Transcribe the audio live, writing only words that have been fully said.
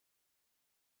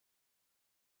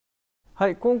は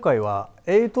い、今回は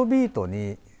8ビート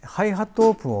にハイハット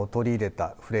オープンを取り入れ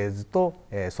たフレーズと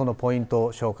そのポイント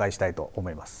を紹介したいと思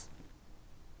います。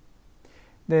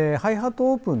でハイハッ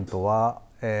トオープンとは、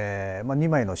2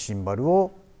枚のシンバル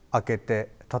を開けて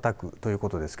叩くというこ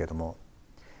とですけども、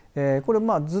これ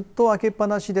ずっと開けっぱ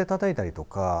なしで叩いたりと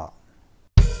か、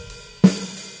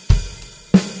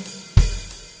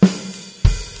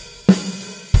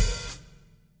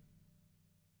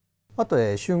あと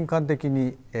瞬間的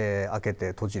に開けて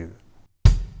閉じる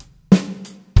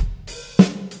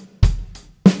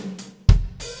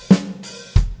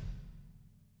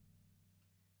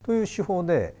という手法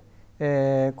で、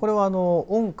これは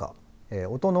音階、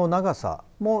音の長さ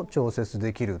も調節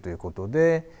できるということ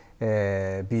で、ビ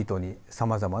ートにさ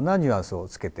まざまなニュアンスを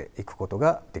つけていくこと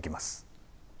ができます。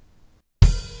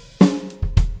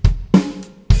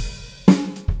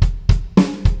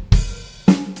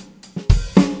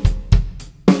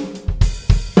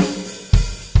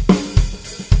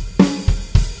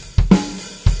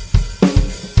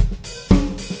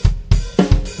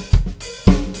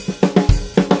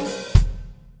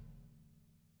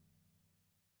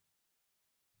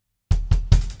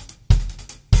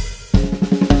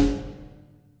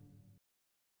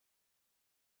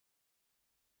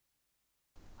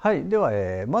はい、では、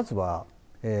まずは、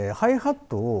ハイハッ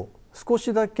トを少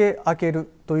しだけ開ける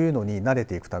というのに慣れ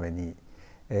ていくために、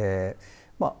ハ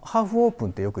ーフオープ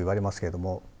ンってよく言われますけれど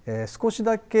も、少し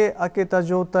だけ開けた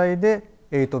状態で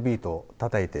8ビートを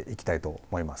叩いていきたいと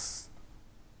思います。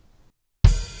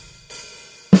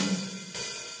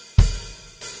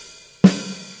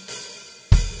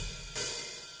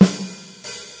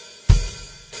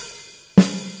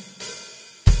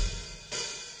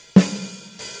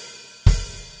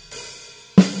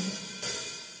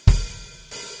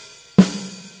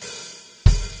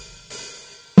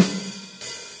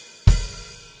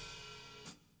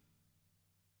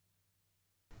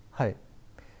はい、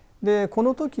でこ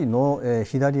の時の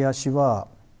左足は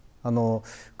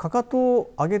かかと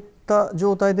を上げた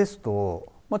状態です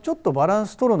と、ちょっとバラン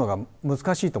ス取るのが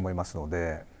難しいと思いますの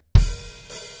で、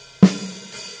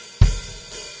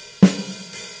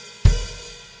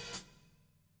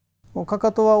か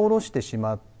かとは下ろしてし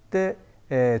まって、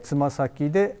つま先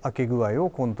で開け具合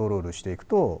をコントロールしていく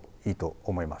といいと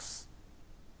思います。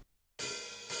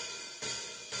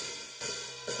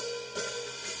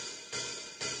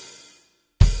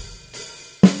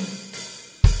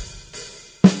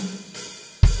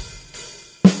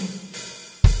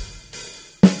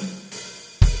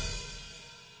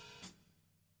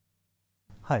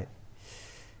はい、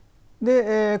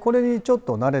で、これにちょっ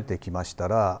と慣れてきました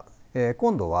ら、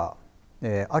今度は、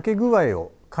開け具合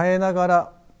を変えな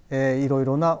がら、いろい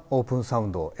ろなオープンサウ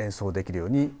ンドを演奏できるよう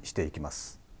にしていきま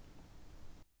す。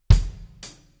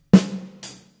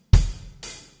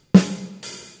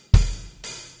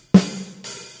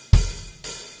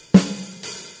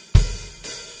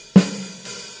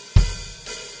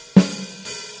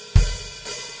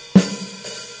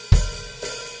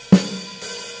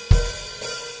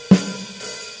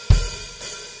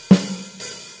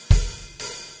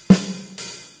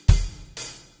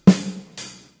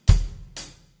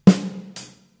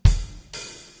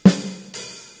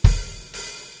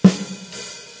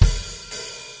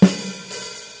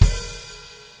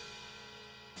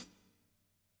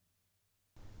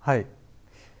はい、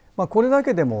これだ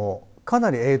けでもか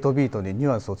なり8ビートにニ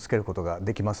ュアンスをつけることが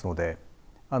できますので、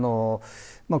こ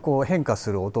う変化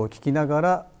する音を聞きな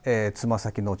がら、つま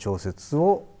先の調節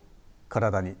を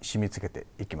体に染み付けて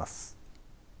いきます。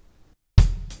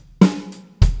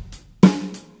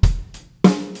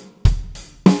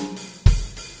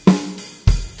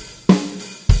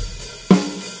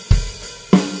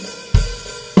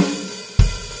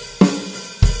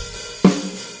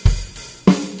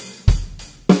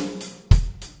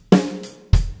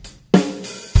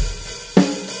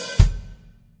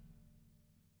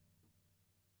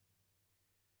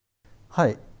は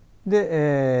い、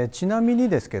でちなみに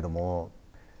ですけども、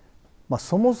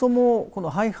そもそもこの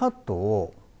ハイハット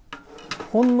を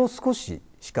ほんの少し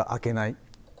しか開けない、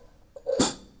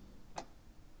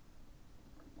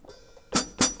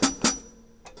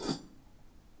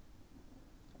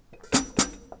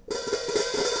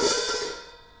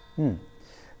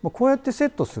こうやってセッ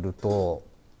トすると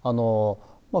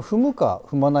踏むか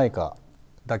踏まないか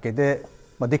だけで、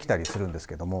できたりするんです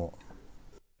けども。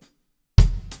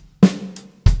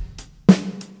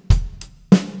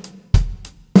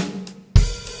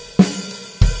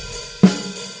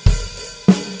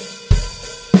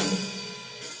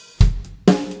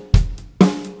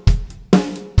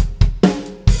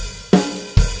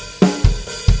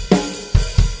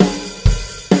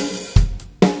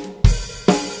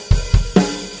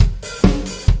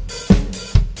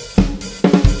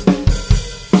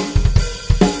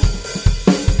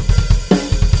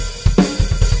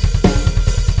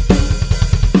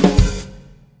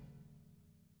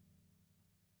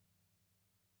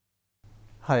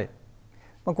はい、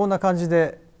こんな感じ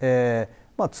で、ツ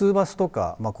ーバスと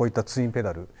か、こういったツインペ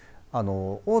ダル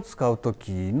を使う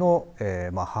時の、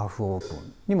ハーフオープ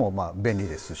ンにも便利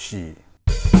ですし、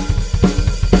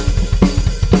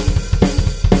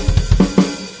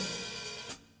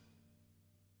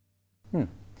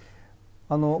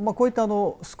こういった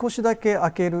少しだけ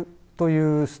開けると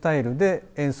いうスタイルで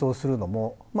演奏するの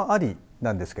も、あり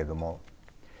なんですけれども、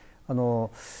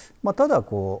ただ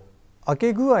こう開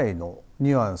け具合の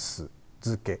ニュアンス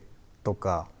付けと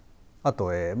か、あ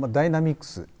と、ダイナミク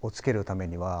スをつけるため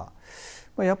には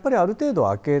やっぱりある程度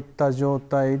開けた状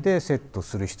態でセット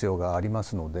する必要がありま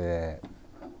すので、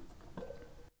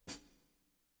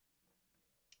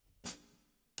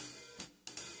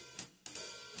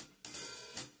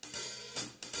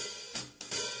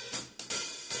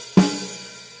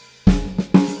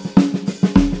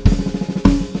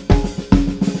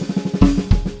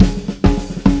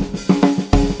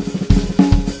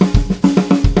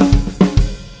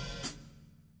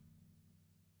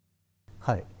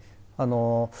は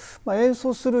い、演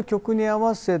奏する曲に合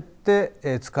わせ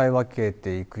て使い分け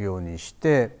ていくようにし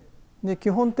て、で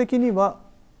基本的には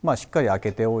しっかり開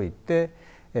けておいて、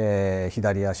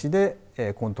左足で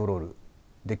コントロール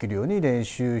できるように練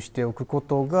習しておくこ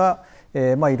とが、い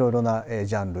ろいろな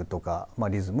ジャンルとか、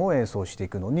リズムを演奏してい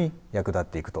くのに役立っ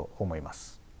ていくと思いま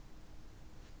す。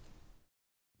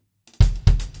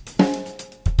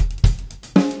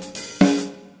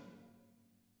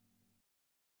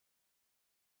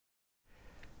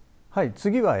はい、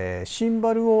次はシン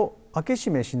バルを開け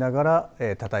閉めしなが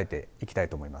ら叩いていきたい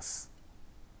と思います。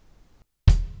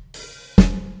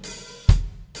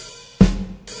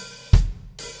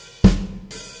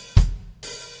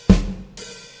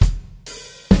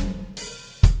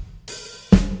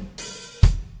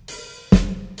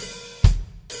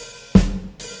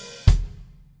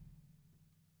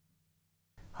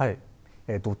はい、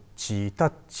どっちタ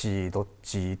ッチどっ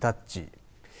ちタッチ。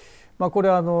これ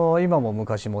は今も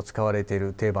昔も使われてい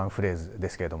る定番フレーズで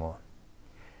すけれども、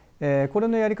これ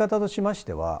のやり方としまし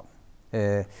ては、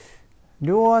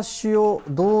両足を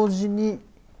同時に、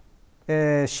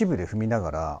支部で踏みな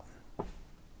がら、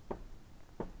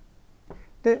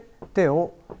で手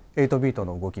を8ビート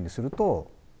の動きにする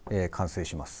と、完成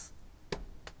します。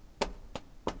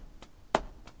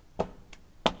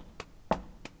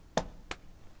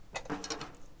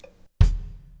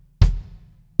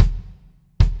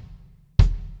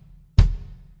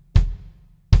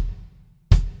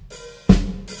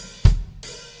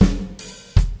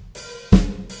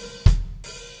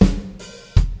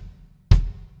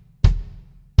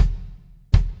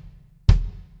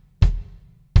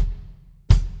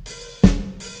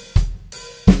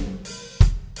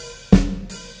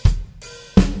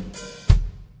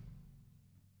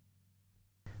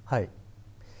はい、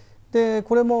で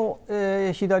これも、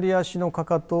左足のか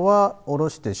かとは下ろ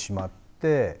してしまっ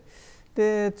て、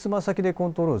でつま先でコ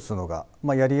ントロールするのが、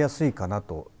やりやすいかな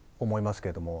と思いますけ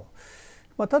れども、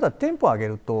ただテンポを上げ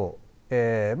ると、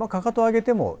かかとを上げ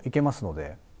てもいけますの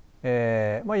で、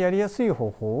やりやすい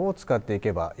方法を使ってい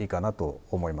けばいいかなと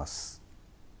思います。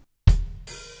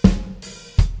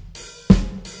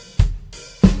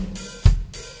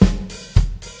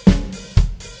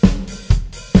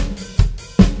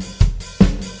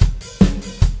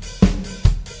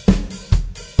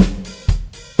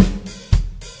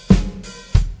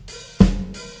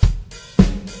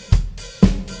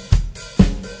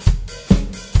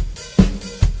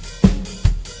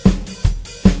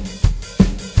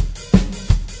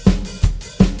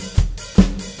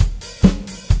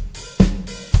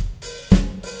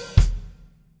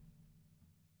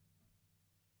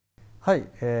はい、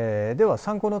では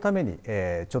参考のために、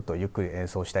ちょっとゆっくり演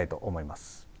奏したいと思いま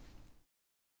す。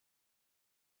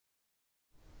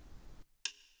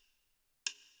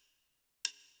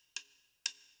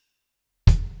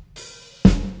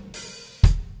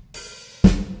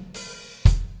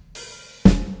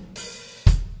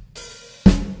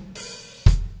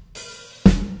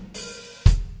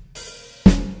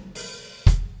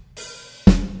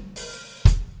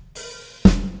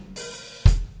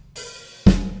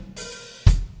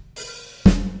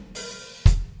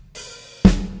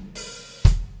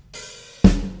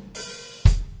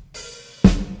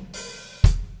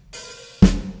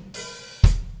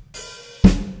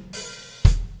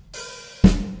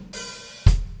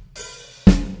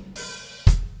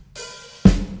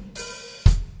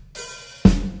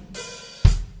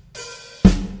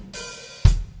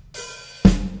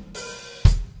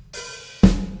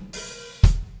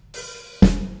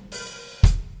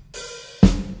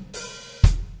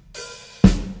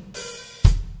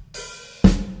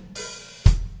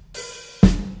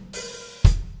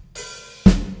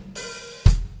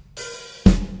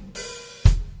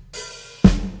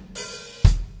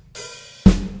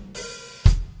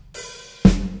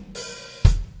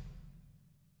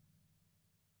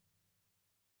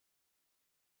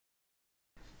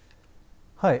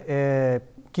はい、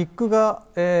キックが、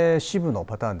支部の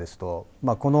パターンですと、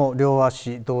この両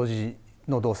足同時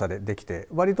の動作でできて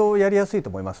割とやりやすい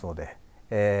と思いますの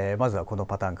で、まずはこの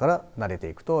パターンから慣れて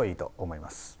いくといいと思い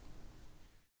ます。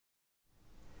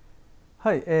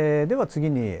はい、では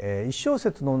次に、1小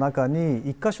節の中に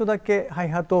1箇所だけハイ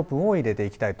ハットオープンを入れて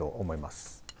いきたいと思いま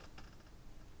す。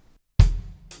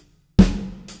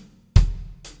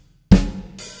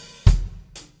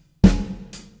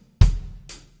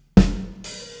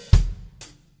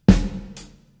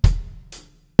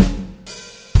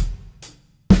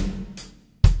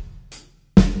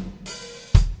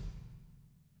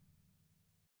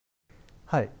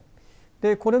はい、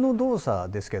でこれの動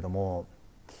作ですけれども、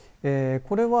こ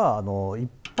れは1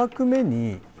拍目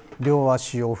に両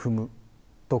足を踏む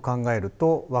と考える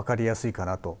と分かりやすいか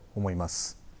なと思いま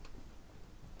す。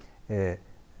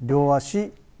両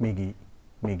足右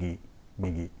右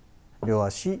右、両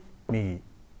足右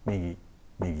右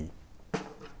右。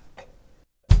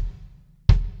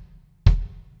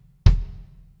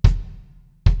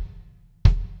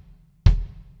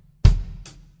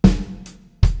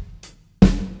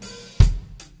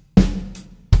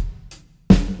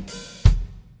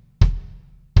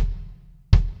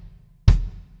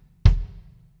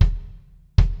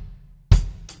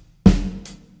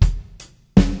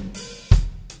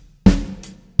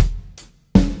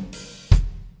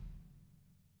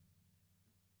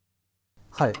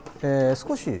はい、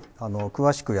少し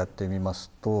詳しくやってみます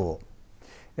と、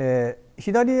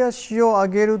左足を上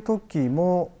げる時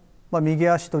も、右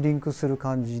足とリンクする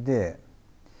感じで、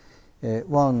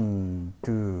ワン、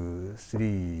ツー、スリ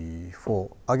ー、フォ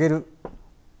ー、上げる、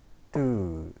ツ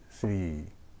ー、スリー、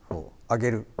フォー、上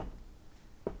げる、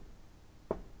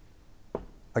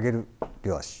上げる、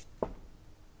両足、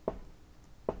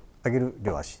上げる、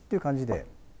両足っていう感じで、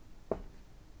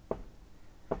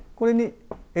これに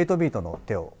8ビートの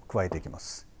手を加えていきま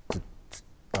す。ツッツッ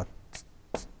タツ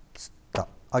ッツッツッタ、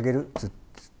上げる、ツッ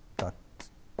ツッタ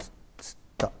ツッツッツッ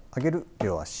タ、上げる、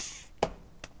両足。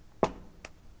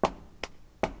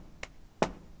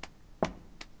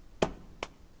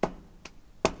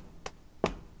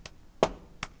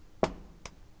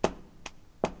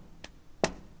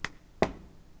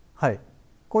はい、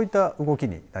こういった動き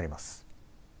になります。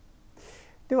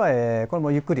では、これ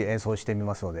もゆっくり演奏してみ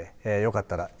ますので、よかっ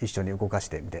たら一緒に動かし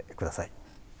てみてください。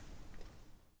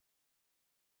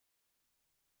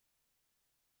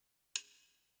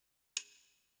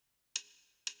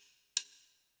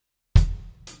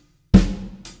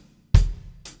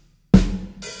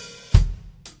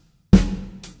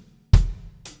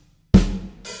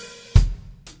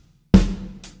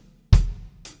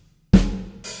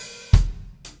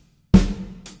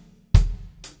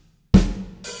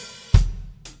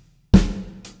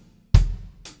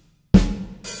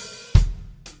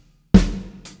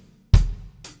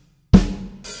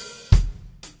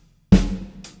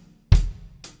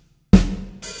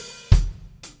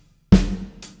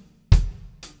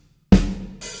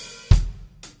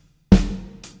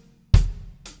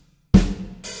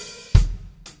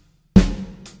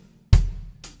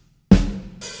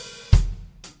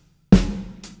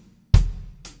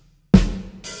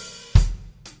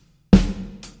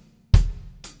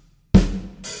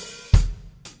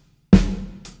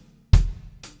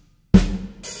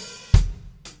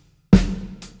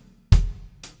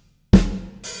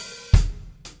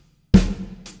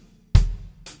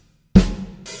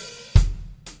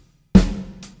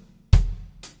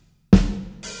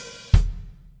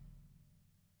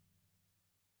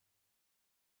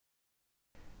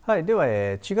はい、では、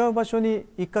違う場所に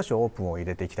1箇所オープンを入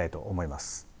れていきたいと思いま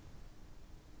す。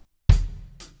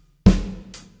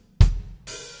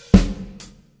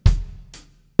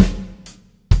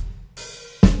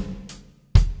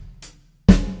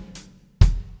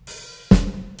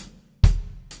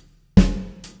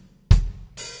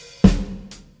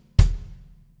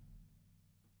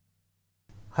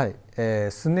はい、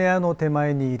スネアの手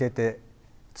前に入れて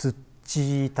つっ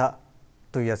ちいた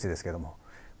というやつですけども、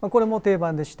これも定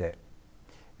番でして、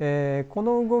こ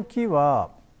の動きは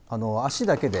足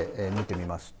だけで見てみ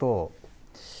ますと、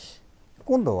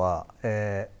今度は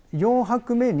4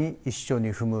拍目に一緒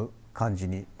に踏む感じ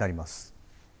になります。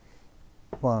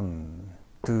ワン、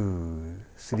ツー、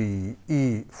スリ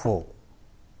ー、フォ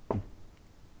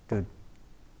ー、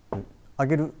上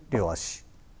げる両足、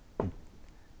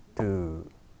ツー、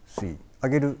スリー、上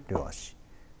げる両足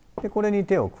で、これに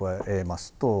手を加えま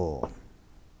すと、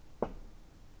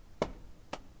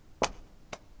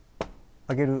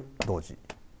上げる同時、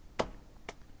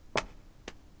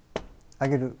上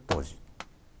げる同時、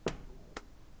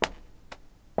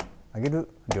上げる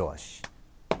両足、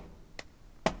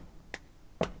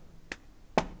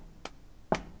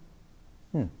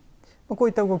こう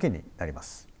いった動きになりま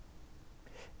す。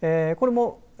これ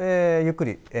も、ゆっく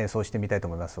り演奏してみたいと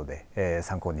思いますので、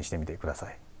参考にしてみてくださ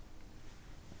い。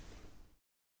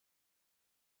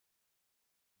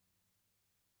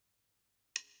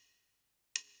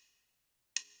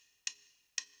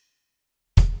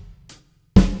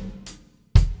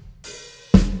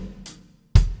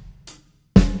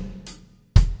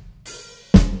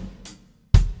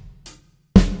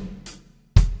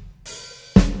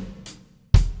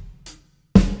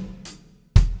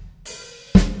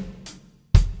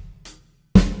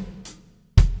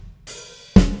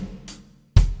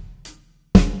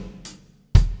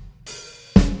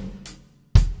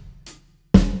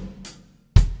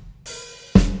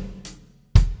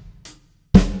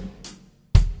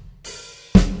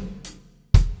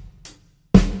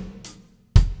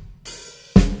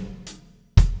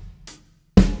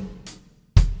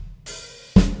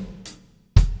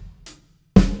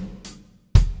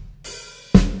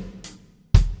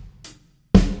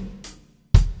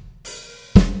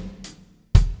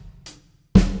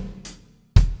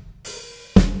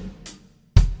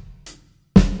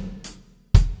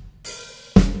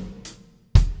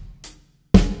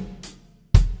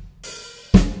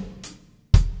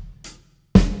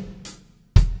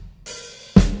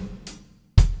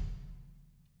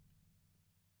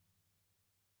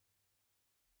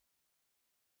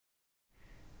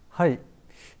はい、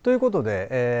ということ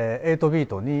で、8ビー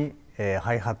トに、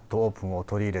ハイハットオープンを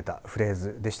取り入れたフレー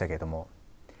ズでしたけれども、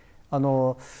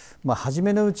初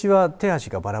めのうちは手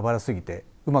足がバラバラすぎて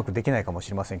うまくできないかも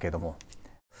しれませんけれども、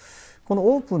こ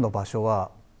のオープンの場所は、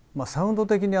サウンド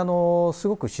的にす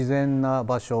ごく自然な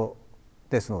場所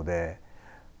ですので、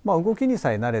動きに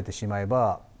さえ慣れてしまえ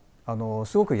ば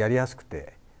すごくやりやすく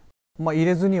て、入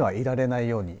れずにはいられない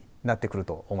ようになってくる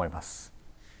と思います。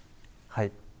は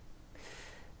い。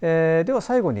では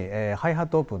最後に、ハイハッ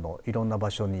トオープンのいろんな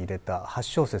場所に入れた8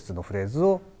小節のフレーズ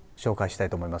を紹介したい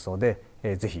と思いますので、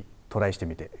ぜひトライして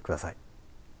みてください。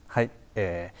はい、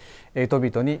8ビ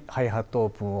ートにハイハットオ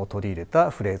ープンを取り入れ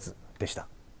たフレーズでした。